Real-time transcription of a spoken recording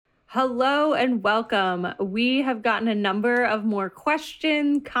Hello and welcome. We have gotten a number of more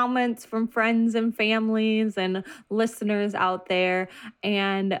questions, comments from friends and families and listeners out there,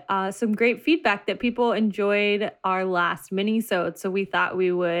 and some great feedback that people enjoyed our last mini-sode. So we thought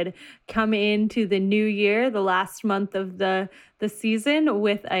we would come into the new year, the last month of the season,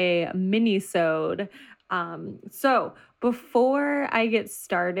 with a mini-sode. So before I get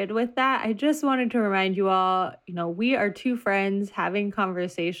started with that, I just wanted to remind you all, we are two friends having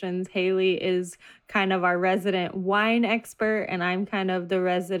conversations. Haley is kind of our resident wine expert, and I'm kind of the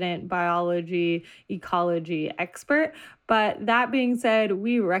resident biology, ecology expert. But that being said,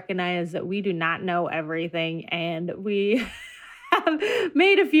 we recognize that we do not know everything, and we have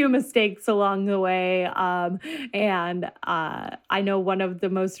made a few mistakes along the way. I know one of the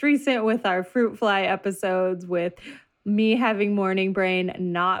most recent with our fruit fly episodes with me having morning brain,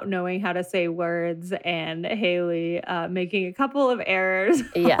 not knowing how to say words, and Haley making a couple of errors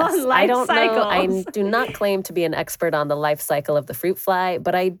Yes, on I life don't know. I cycles. do not claim to be an expert on the life cycle of the fruit fly,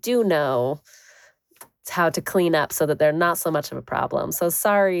 but I do know how to clean up so that they're not so much of a problem. So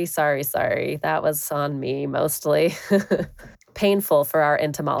sorry. That was on me mostly. Painful for our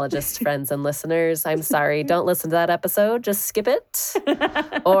entomologist friends and listeners. I'm sorry. Don't listen to that episode. Just skip it.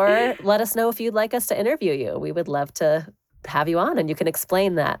 Or let us know if you'd like us to interview you. We would love to have you on and you can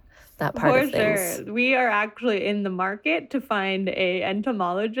explain that part For of things. sure. We are actually in the market to find a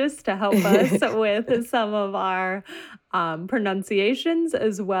entomologist to help us with some of our pronunciations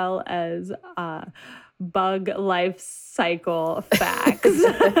as well as bug life cycle facts.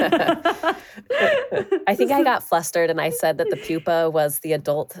 I think I got flustered and I said that the pupa was the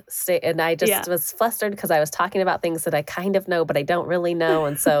adult state, and I just was flustered because I was talking about things that I kind of know, but I don't really know,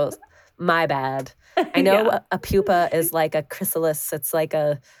 and so my bad. I know a pupa is like a chrysalis. It's like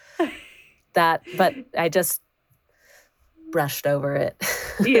that, but I just brushed over it.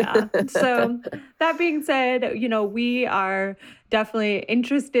 Yeah. So that being said, we are definitely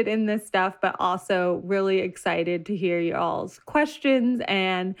interested in this stuff, but also really excited to hear your all's questions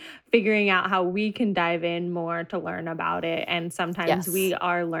and figuring out how we can dive in more to learn about it. And sometimes we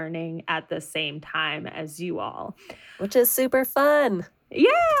are learning at the same time as you all, which is super fun.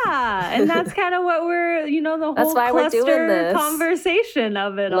 Yeah. And that's kind of what we're, the whole that's why we're doing this conversation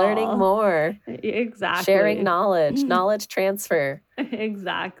of it learning all. more. Exactly. Sharing knowledge transfer.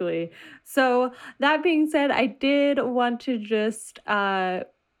 Exactly. So that being said, I did want to just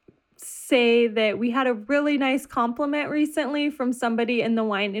say that we had a really nice compliment recently from somebody in the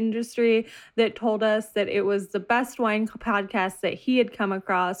wine industry that told us that it was the best wine podcast that he had come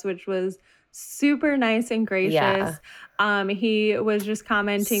across, which was super nice and gracious. Yeah. He was just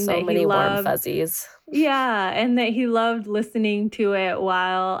commenting so that many he loved warm fuzzies. Yeah, and that he loved listening to it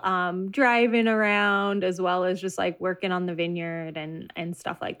while driving around, as well as just like working on the vineyard and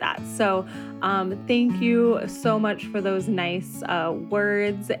stuff like that. So thank you so much for those nice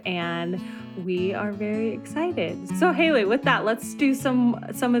words, and we are very excited. So Haley, with that, let's do some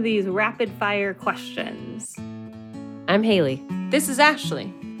of these rapid fire questions. I'm Haley. This is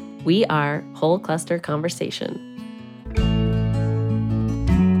Ashley. We are Whole Cluster Conversation.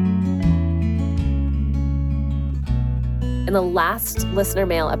 In the last listener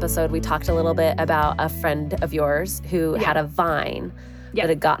mail episode, we talked a little bit about a friend of yours who had a vine that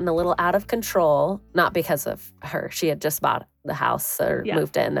had gotten a little out of control, not because of her. She had just bought the house or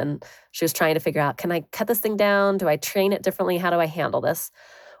moved in, and she was trying to figure out, can I cut this thing down? Do I train it differently? How do I handle this?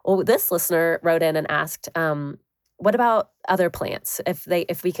 Well, this listener wrote in and asked, what about other plants? If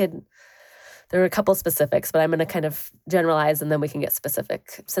we could, there are a couple specifics, but I'm going to kind of generalize and then we can get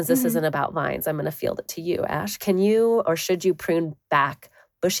specific. Since this isn't about vines, I'm going to field it to you, Ash. Can you or should you prune back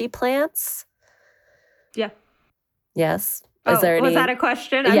bushy plants? Yeah. Yes. Was that a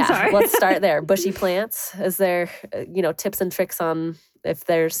question? I'm sorry. Let's start there. Bushy plants. Is there, tips and tricks on if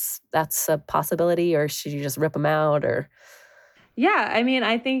that's a possibility, or should you just rip them out, or? Yeah, I mean,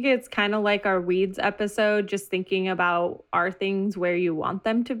 I think it's kind of like our weeds episode, just thinking about are things where you want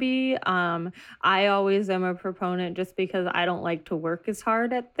them to be. I always am a proponent just because I don't like to work as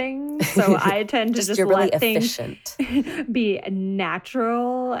hard at things. So I tend to just you're really let efficient. things be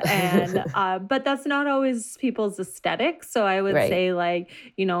natural. And but that's not always people's aesthetics. So I would say, like,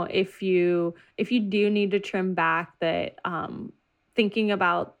 if you do need to trim back, that thinking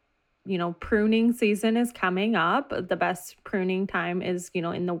about pruning season is coming up. The best pruning time is,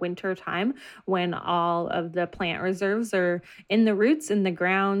 in the winter time when all of the plant reserves are in the roots in the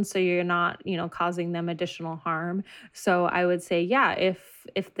ground. So you're not, causing them additional harm. So I would say, yeah,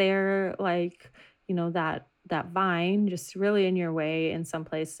 if they're like, that vine just really in your way in some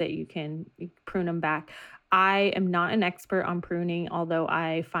place that you can prune them back. I am not an expert on pruning, although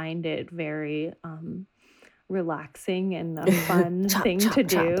I find it very relaxing and a fun Chop, thing chop, to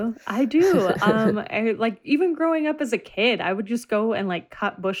chop. do. I do. Like even growing up as a kid, I would just go and like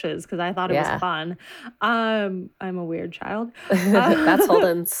cut bushes because I thought it was Yeah. fun. I'm a weird child. That's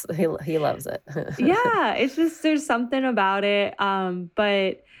Holden's. He loves it. Yeah, it's just there's something about it.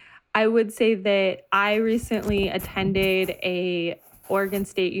 But I would say that I recently attended a Oregon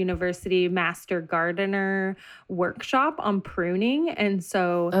State University Master Gardener workshop on pruning. And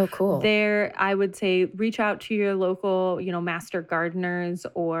so Oh, cool. there, I would say reach out to your local, master gardeners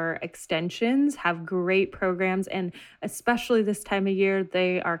or extensions have great programs. And especially this time of year,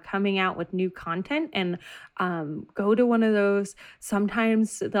 they are coming out with new content and go to one of those.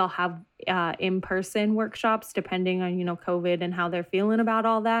 Sometimes they'll have in-person workshops depending on COVID and how they're feeling about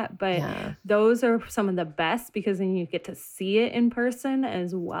all that, but Yeah. those are some of the best because then you get to see it in person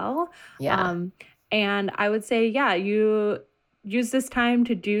as well. Yeah. And I would say, yeah, you use this time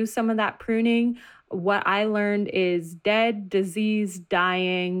to do some of that pruning. What I learned is dead, diseased,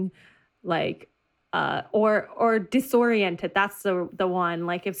 dying, like or disoriented. That's the one.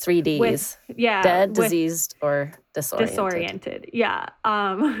 Like if 3Ds. Dead, diseased, or disoriented. Yeah.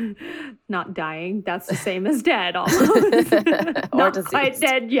 Not dying. That's the same as dead almost. Not diseased. Quite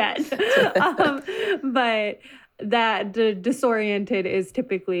dead yet. But that the disoriented is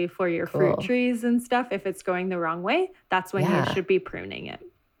typically for your fruit trees and stuff. If it's going the wrong way, that's when you should be pruning it.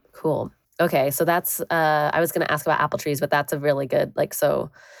 Cool. Okay. So that's, I was going to ask about apple trees, but that's a really good, so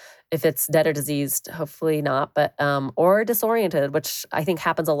if it's dead or diseased, hopefully not, but, or disoriented, which I think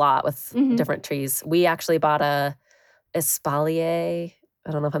happens a lot with different trees. We actually bought a espalier,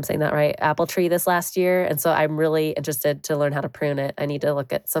 I don't know if I'm saying that right, apple tree this last year. And so I'm really interested to learn how to prune it. I need to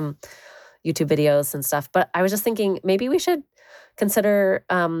look at some YouTube videos and stuff. But I was just thinking maybe we should consider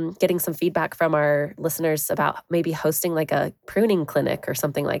getting some feedback from our listeners about maybe hosting like a pruning clinic or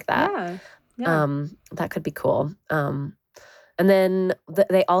something like that. Yeah. That could be cool. And then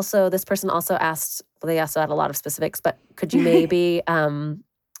this person also asked, they asked about a lot of specifics, but could you maybe,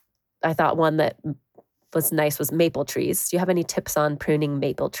 I thought one that was nice was maple trees. Do you have any tips on pruning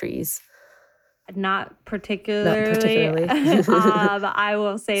maple trees? Not particularly. I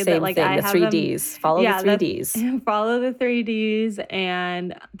will say Same that like thing, I the have 3Ds. Follow the 3Ds. Follow the 3Ds.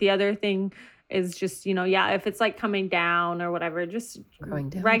 And the other thing is just, if it's like coming down or whatever, just growing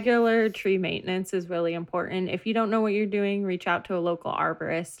down. Regular tree maintenance is really important. If you don't know what you're doing, reach out to a local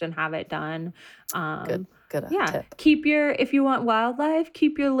arborist and have it done. Good tip. If you want wildlife,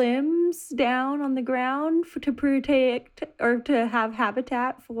 keep your limbs down on the ground to protect or to have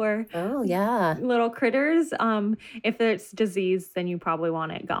habitat for little critters. If it's disease, then you probably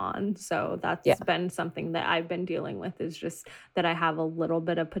want it gone. So that's been something that I've been dealing with, is just that I have a little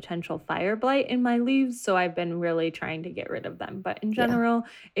bit of potential fire blight in my leaves. So I've been really trying to get rid of them. But in general,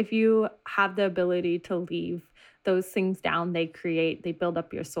 if you have the ability to leave those things down, they build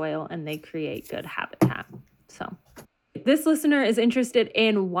up your soil and they create good habitat. So this listener is interested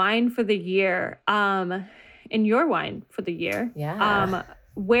in wine for the year, in your wine for the year. Yeah.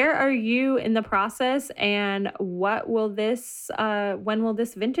 Where are you in the process, and when will this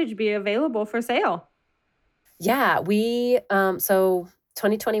vintage be available for sale? Yeah, we, so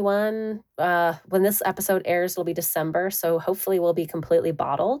 2021, when this episode airs, it'll be December. So hopefully we'll be completely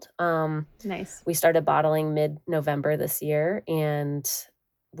bottled. Nice. We started bottling mid-November this year, and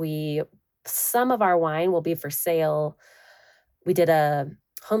some of our wine will be for sale. We did a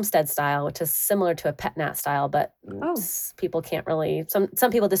homestead style, which is similar to a pet nat style, but people can't really,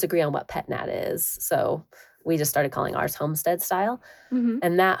 some people disagree on what pet nat is. So we just started calling ours homestead style.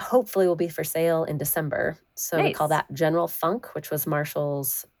 And that hopefully will be for sale in December. So we call that General Funk, which was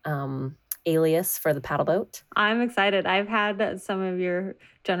Marshall's alias for the paddle boat. I'm excited. I've had some of your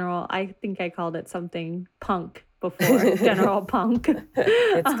General, I think I called it something punk before, General Punk.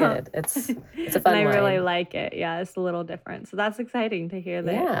 It's good. It's a fun and I wine. really like it. Yeah, it's a little different. So that's exciting to hear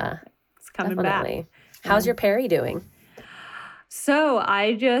that it's coming back. How's your Perry doing? So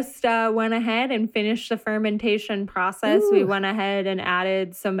I just went ahead and finished the fermentation process. We went ahead and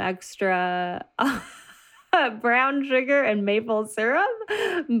added some extra brown sugar and maple syrup,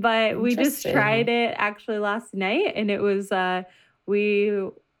 but we just tried it actually last night, and it was we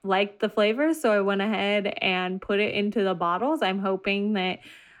liked the flavor, so I went ahead and put it into the bottles. I'm hoping that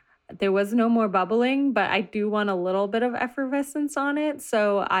there was no more bubbling, but I do want a little bit of effervescence on it.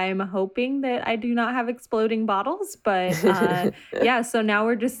 So I'm hoping that I do not have exploding bottles. But so now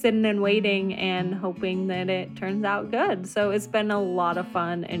we're just sitting and waiting and hoping that it turns out good. So it's been a lot of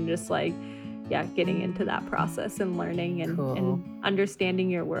fun and just getting into that process and learning and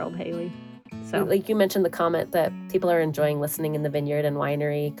understanding your world, Haley. So, like you mentioned the comment that people are enjoying listening in the vineyard and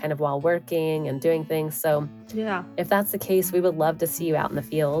winery kind of while working and doing things. So yeah, if that's the case, we would love to see you out in the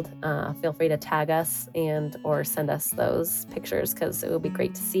field. Feel free to tag us or send us those pictures because it would be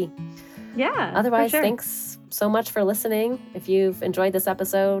great to see. Yeah. Otherwise, thanks so much for listening. If you've enjoyed this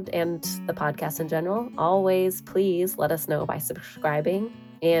episode and the podcast in general, always please let us know by subscribing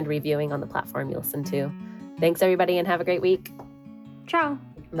and reviewing on the platform you listen to. Thanks, everybody, and have a great week. Ciao.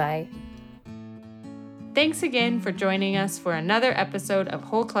 Bye. Thanks again for joining us for another episode of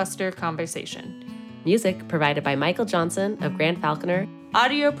Whole Cluster Conversation. Music provided by Michael Johnson of Grand Falconer.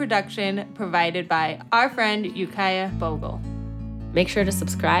 Audio production provided by our friend Ukiah Bogle. Make sure to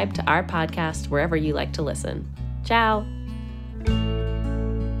subscribe to our podcast wherever you like to listen. Ciao.